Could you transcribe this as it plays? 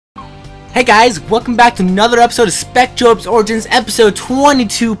Hey guys, welcome back to another episode of Spectrobes Origins, episode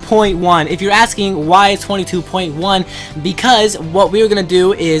 22.1. If you're asking why it's 22.1, because what we're going to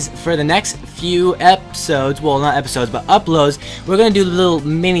do is for the next few episodes, well not episodes, but uploads, we're going to do little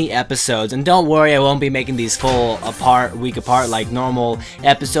mini episodes. And don't worry, I won't be making these full week apart like normal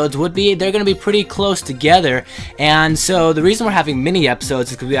episodes would be. They're going to be pretty close together. And so the reason we're having mini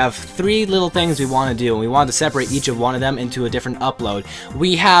episodes is because we have three little things we want to do, and we want to separate each of one of them into a different upload.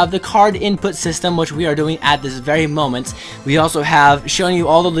 We have the card input system, which we are doing at this very moment. We also have shown you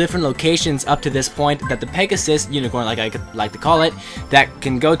all the different locations up to this point that the Pegasus unicorn, like I could like to call it, that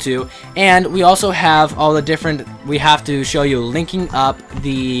can go to. And we also have all the different, we have to show you linking up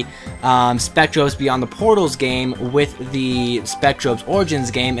the Spectrobes Beyond the Portals game with the Spectrobes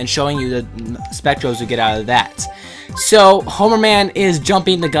Origins game and showing you the Spectrobes we get out of that. So, Homerman is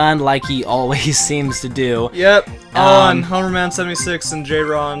jumping the gun like he always seems to do. Yep, on Homerman76 and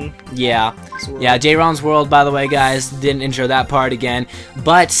J-Ron. Yeah, J-Ron's World, by the way, guys. Didn't intro that part again.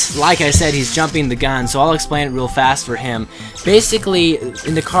 But, like I said, he's jumping the gun, so I'll explain it real fast for him. Basically,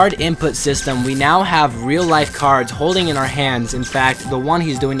 in the card input system, we now have real-life cards holding in our hands. In fact, the one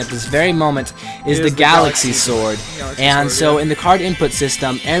he's doing at this very moment is the Galaxy Sword. So, in the card input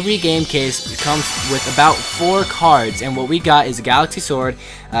system, every game case comes with about 4 cards. And what we got is a Galaxy Sword,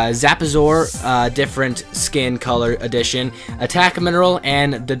 Zapazor, different skin color edition, Attack Mineral,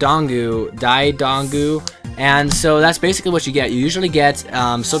 and Didongu. And so that's basically what you get. You usually get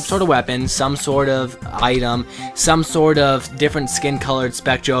some sort of weapon, some sort of item, some sort of different skin colored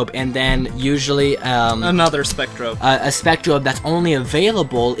Spectrobe, and then usually another Spectrobe. A Spectrobe that's only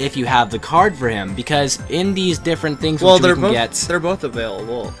available if you have the card for him, because in these different things they're both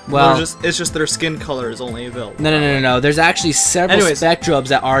available. Well, it's just their skin color is only available. No. There's actually several Spectrobes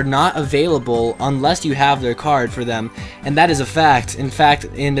that are not available unless you have their card for them, and that is a fact. In fact,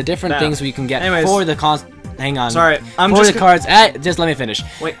 in the different things we can get for the hang on. Sorry, the cards. Just let me finish.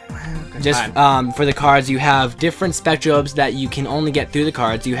 Wait. Just for the cards, you have different Spectrobes that you can only get through the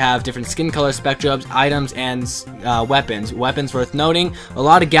cards. You have different skin color Spectrobes, items, and weapons. Weapons worth noting, a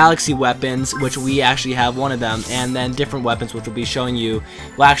lot of Galaxy weapons, which we actually have one of them, and then different weapons, which we'll be showing you.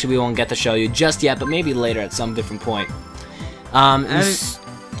 Well, actually, we won't get to show you just yet, but maybe later at some different point.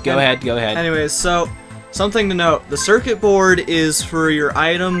 Go ahead. Anyways, so something to note: the circuit board is for your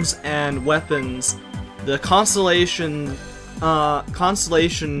items and weapons. The constellation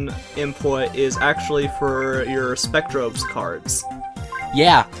input is actually for your Spectrobes cards.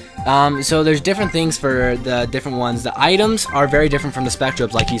 Yeah, so there's different things for the different ones. The items are very different from the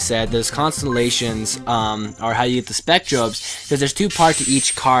Spectrobes, like you said. Those constellations are how you get the Spectrobes, because there's 2 parts to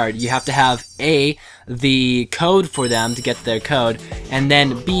each card. You have to have A, the code for them to get their code, and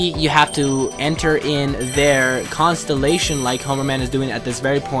then B, you have to enter in their constellation like Homerman is doing at this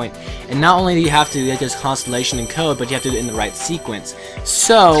very point. And not only do you have to get this constellation and code, but you have to do it in the right sequence.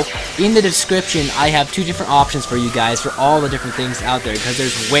 So, in the description, I have 2 different options for you guys for all the different things out there, because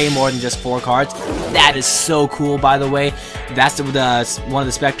there's way more than just 4 cards. That is so cool, by the way. That's one of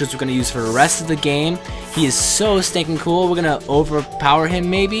the Spectrobes we're going to use for the rest of the game. He is so stinking cool. We're going to overpower him,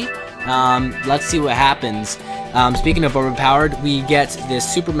 maybe. Let's see what happens. Speaking of overpowered, we get this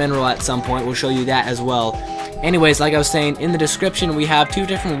super mineral at some point. We'll show you that as well. Anyways, like I was saying, in the description we have 2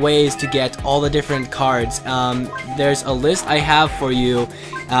 different ways to get all the different cards. There's a list I have for you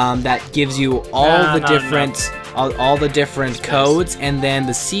that gives you all the different codes, and then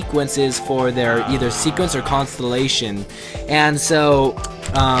the sequences for their either sequence or constellation. And so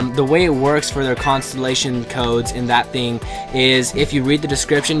the way it works for their constellation codes in that thing is, if you read the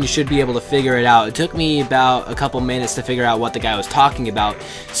description, you should be able to figure it out. It took me about a couple minutes to figure out what the guy was talking about.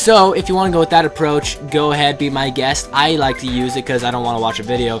 So if you want to go with that approach, go ahead, be my guest. I like to use it because I don't want to watch a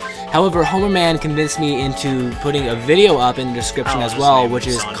video. However, Homerman convinced me into putting a video up in the description as well, which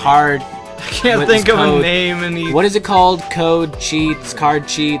is card... I can't think of a name. What is it called? Code cheats, card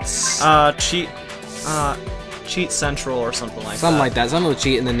cheats. Cheat Central or something like that. Something like that. Something with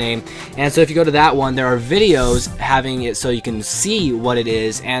cheat in the name. And so if you go to that one, there are videos having it so you can see what it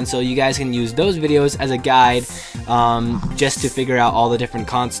is, and so you guys can use those videos as a guide, just to figure out all the different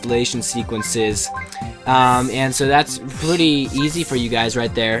constellation sequences. And so that's pretty easy for you guys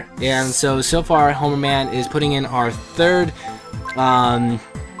right there. And so far, Homerman is putting in our 3rd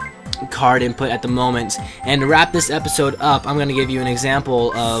card input at the moment. And to wrap this episode up, I'm going to give you an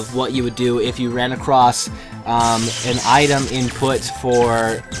example of what you would do if you ran across an item input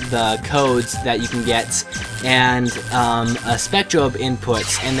for the codes that you can get, and a Spectrobe input,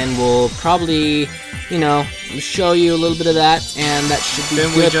 and then we'll probably, you know, show you a little bit of that, and that should be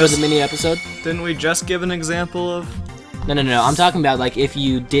good for the mini episode. Didn't we just give an example of No. I'm talking about like if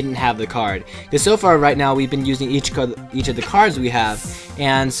you didn't have the card. Because so far right now we've been using each of the cards we have,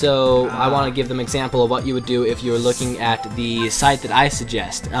 and so I want to give them an example of what you would do if you were looking at the site that I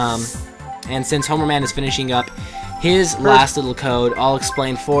suggest. And since Homerman is finishing up his last little code, I'll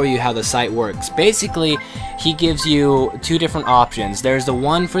explain for you how the site works. Basically, he gives you two different options. There's the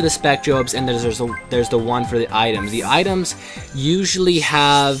one for the Spectrobes, and there's the one for the items. The items usually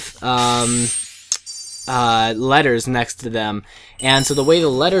have letters next to them, and so the way the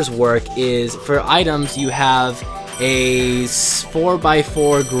letters work is for items you have a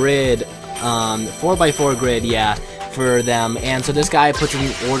 4x4 grid, 4x4 grid, yeah, for them. And so this guy puts in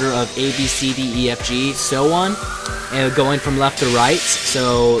the order of A, B, C, D, E, F, G, so on, and going from left to right.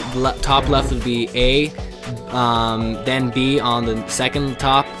 So top left would be A, then B on the second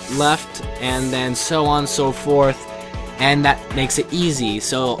top left, and then so on and so forth. And that makes it easy,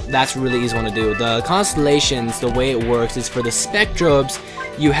 so that's a really easy one to do. The constellations, the way it works is for the Spectrobes,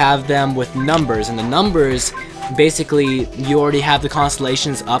 you have them with numbers, and the numbers, basically, you already have the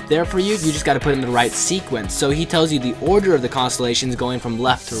constellations up there for you, you just got to put in the right sequence. So he tells you the order of the constellations going from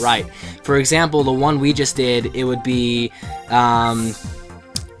left to right. For example, the one we just did, it would be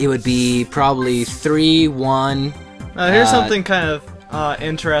probably 3, 1... here's something kind of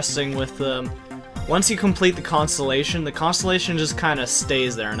interesting with once you complete the constellation just kind of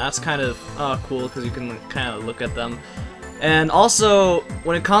stays there, and that's kind of cool because you can kind of look at them. And also,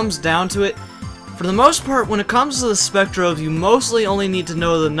 when it comes down to it, for the most part, when it comes to the Spectrobes, you mostly only need to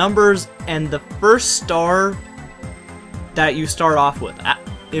know the numbers and the first star that you start off with.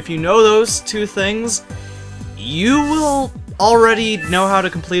 If you know those two things, you will already know how to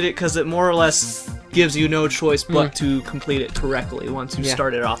complete it, because it more or less gives you no choice but to complete it correctly once you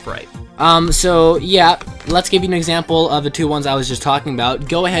start it off right. So yeah, let's give you an example of the two ones I was just talking about.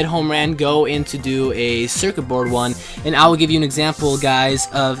 Go ahead, Homeran, go in to do a circuit board one, and I will give you an example, guys,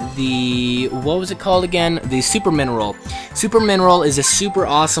 of the, what was it called again? The Super Mineral. Super Mineral is a super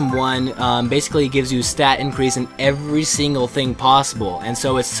awesome one. Basically, it gives you stat increase in every single thing possible, and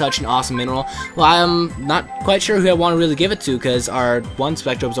so it's such an awesome mineral. Well, I'm not quite sure who I want to really give it to, because our one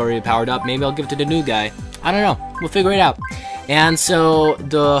Spectrobe's already powered up. Maybe I'll give it to the new guy. I don't know. We'll figure it out. And so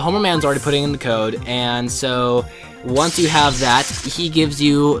the Homerman's already putting in the code, and so once you have that, he gives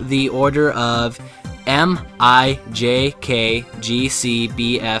you the order of M, I, J, K, G, C,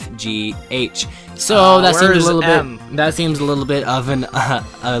 B, F, G, H. So that seems a little M? bit. That seems a little bit of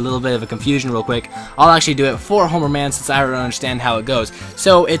a little bit of a confusion. Real quick, I'll actually do it for Homerman since I don't understand how it goes.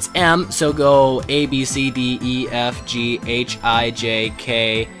 So it's M. So go A, B, C, D, E, F, G, H, I, J,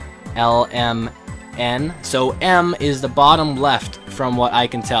 K, L, M, N. So M is the bottom left from what I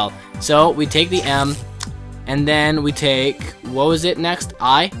can tell. So we take the M, and then we take, what was it next?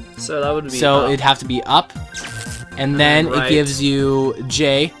 I? So that would be so up. it'd have to be up, and then right. it gives you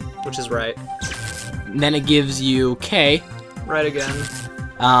J, which is right. then it gives you K, right again.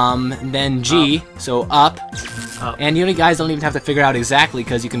 Then G, so up. And you guys don't even have to figure out exactly,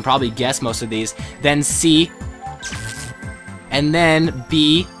 because you can probably guess most of these. Then C, and then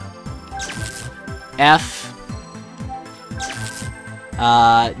B, F,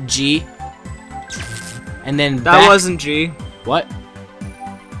 G, and then that wasn't G. What?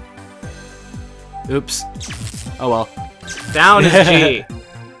 Oops. Oh well. Down is G.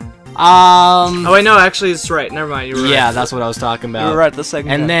 Oh wait, no, actually it's right. Never mind. You were right. Yeah, that's what I was talking about. You were right the second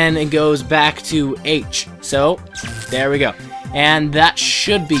time. And then it goes back to H. So there we go. And that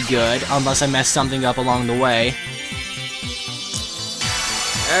should be good, unless I mess something up along the way.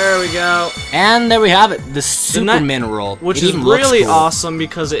 There we go. And there we have it, the Super Mineral. Which is really awesome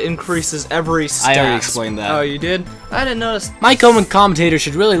because it increases every stat. I already explained that. Oh, you did? I didn't notice. My commentator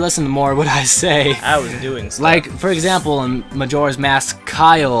should really listen to more of what I say. I was doing stuff. Like, for example, in Majora's Mask,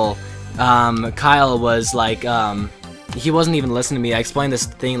 Kyle was like, he wasn't even listening to me. I explained this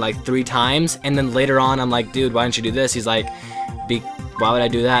thing like 3 times, and then later on, I'm like, dude, why don't you do this? He's like, why would I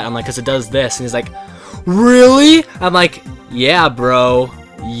do that? I'm like, because it does this. And he's like, really? I'm like, yeah, bro.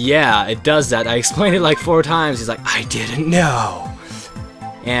 Yeah, it does that. I explained it like 4 times. He's like, I didn't know.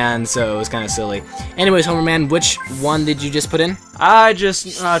 And so it was kind of silly. Anyways, Homerman, which one did you just put in? I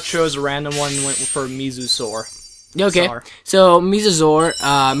just chose a random one and went for Mizusaur. Okay, so Mizusaur,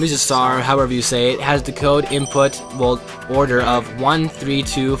 however you say it, has the code input order of 1, 3,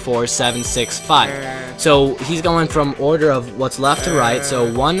 2, 4, 7, 6, 5. So he's going from order of what's left to right.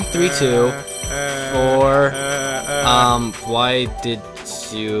 So 1, 3, 2, 4. Why did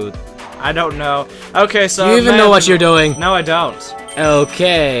you? I don't know. Okay, so you even know what you're doing? No, I don't.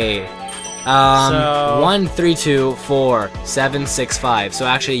 Okay. So 1, 3, 2, 4, 7, 6, 5. So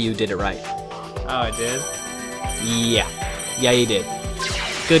actually, you did it right. Oh, I did. Yeah. Yeah, you did.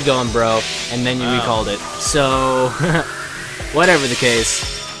 Good going, bro. And then you recalled it. So, whatever the case,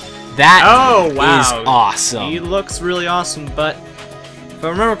 that is awesome. He looks really awesome, but if I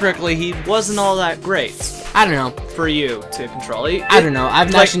remember correctly, he wasn't all that great. I don't know. For you to control. I don't know.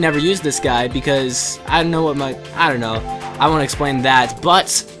 I've actually never used this guy because I don't know what I don't know. I won't explain that,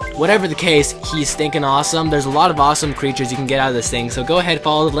 but whatever the case, he's stinking awesome. There's a lot of awesome creatures you can get out of this thing, so go ahead,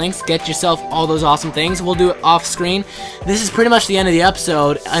 follow the links, get yourself all those awesome things. We'll do it off screen. This is pretty much the end of the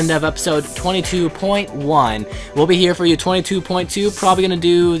episode, end of episode 22.1. We'll be here for you 22.2, probably gonna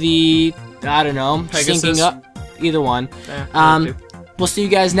do the, I don't know, Pegasus. syncing up, either one. Yeah, We'll see you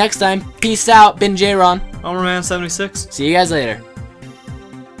guys next time. Peace out, been J-Ron. Homerman 76. See you guys later.